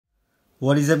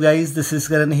What is up guys, this is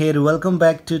Karan here. Welcome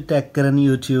back to Tech Karan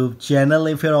YouTube channel.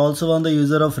 If you're also on the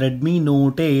user of Redmi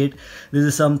Note 8, this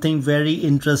is something very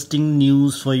interesting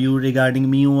news for you regarding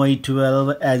Miui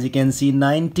 12. As you can see,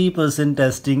 90%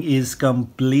 testing is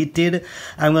completed.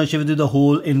 I'm going to share with you the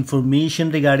whole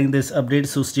information regarding this update,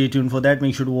 so stay tuned for that.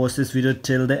 Make sure to watch this video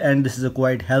till the end. This is a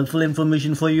quite helpful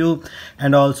information for you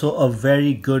and also a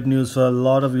very good news for a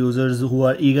lot of users who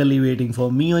are eagerly waiting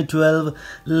for Miui 12.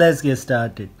 Let's get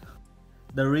started.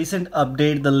 The recent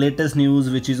update, the latest news,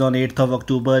 which is on 8th of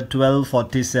October,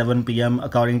 12:47 p.m.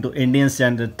 according to Indian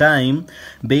Standard Time,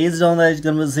 based on the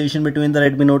conversation between the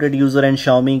Redmi Note 8 user and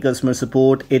Xiaomi customer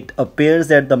support, it appears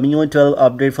that the Miui 12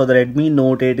 update for the Redmi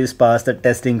Note 8 is past the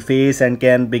testing phase and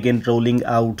can begin rolling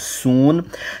out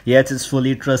soon. Yes, it's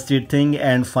fully trusted thing,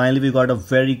 and finally we got a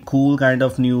very cool kind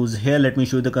of news here. Let me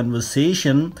show you the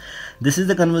conversation. This is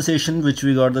the conversation which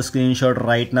we got the screenshot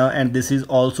right now, and this is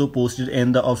also posted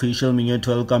in the official Miui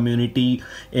 12 community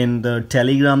in the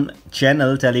Telegram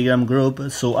channel, Telegram group.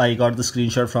 So I got the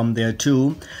screenshot from there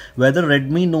too. Whether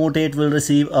Redmi Note 8 will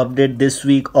receive update this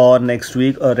week or next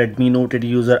week, a Redmi Note 8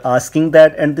 user asking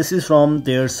that, and this is from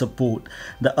their support.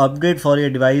 The update for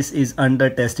your device is under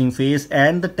testing phase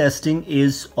and the testing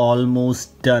is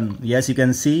almost done. Yes, you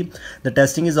can see the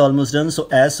testing is almost done. So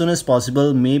as soon as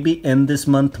possible, maybe in this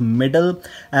month middle,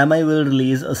 MI will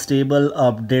release a stable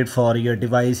update for your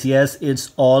device. Yes,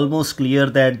 it's almost clear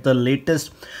that the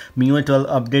latest Miui 12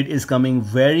 update is coming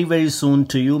very soon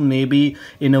to you, maybe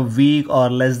in a week or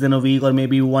less than a week, or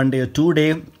maybe 1 day or 2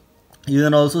 days. You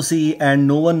can also see, and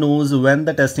no one knows when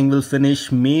the testing will finish.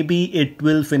 Maybe it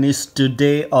will finish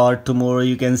today or tomorrow.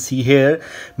 You can see here,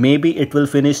 maybe it will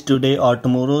finish today or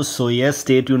tomorrow. So yes,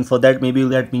 stay tuned for that. Maybe you'll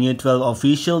get Miui 12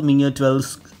 official, Miui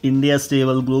 12 India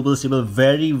stable, global stable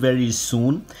very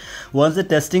soon. Once the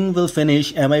testing will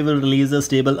finish, MI will release a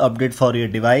stable update for your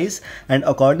device, and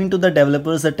according to the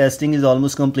developers, the testing is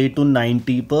almost complete to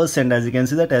 90%. As you can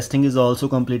see, the testing is also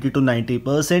completed to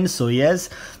 90%. So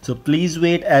yes, so please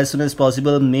wait as soon as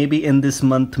possible. Maybe in this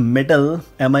month middle,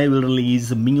 MI will release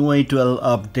Miui 12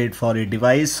 update for your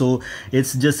device. So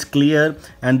it's just clear,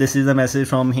 and this is a message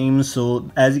from him. So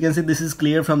as you can see, this is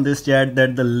clear from this chat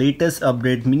that the latest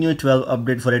update, Miui 12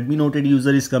 update for Redmi Note 8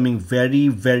 user, is coming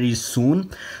very soon.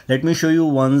 Let me show you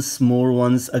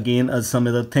once again some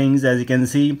other things. As you can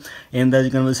see in the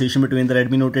conversation between the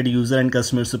Redmi Note 8 user and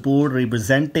customer support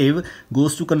representative,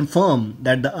 goes to confirm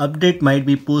that the update might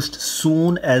be pushed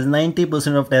soon as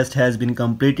 90% of test has been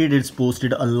completed. It's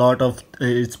posted on a lot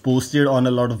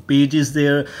of pages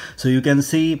there, so you can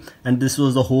see, and this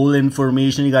was the whole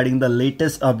information regarding the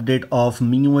latest update of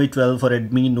Miui 12 for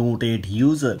Redmi Note 8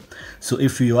 user. So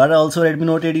if you are also Redmi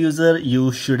Note 8 user,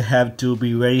 you should have to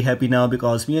be very happy now,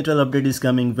 because Miui 12 update is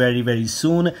coming very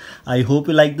soon. I hope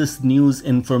you like this news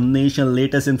information,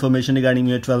 latest information regarding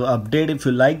Miui 12 update. If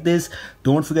you like this,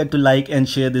 don't forget to like and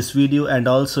share this video, and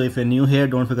also if you're new here,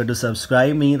 don't forget to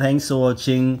subscribe me. Thanks for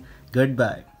watching.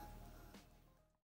 Goodbye.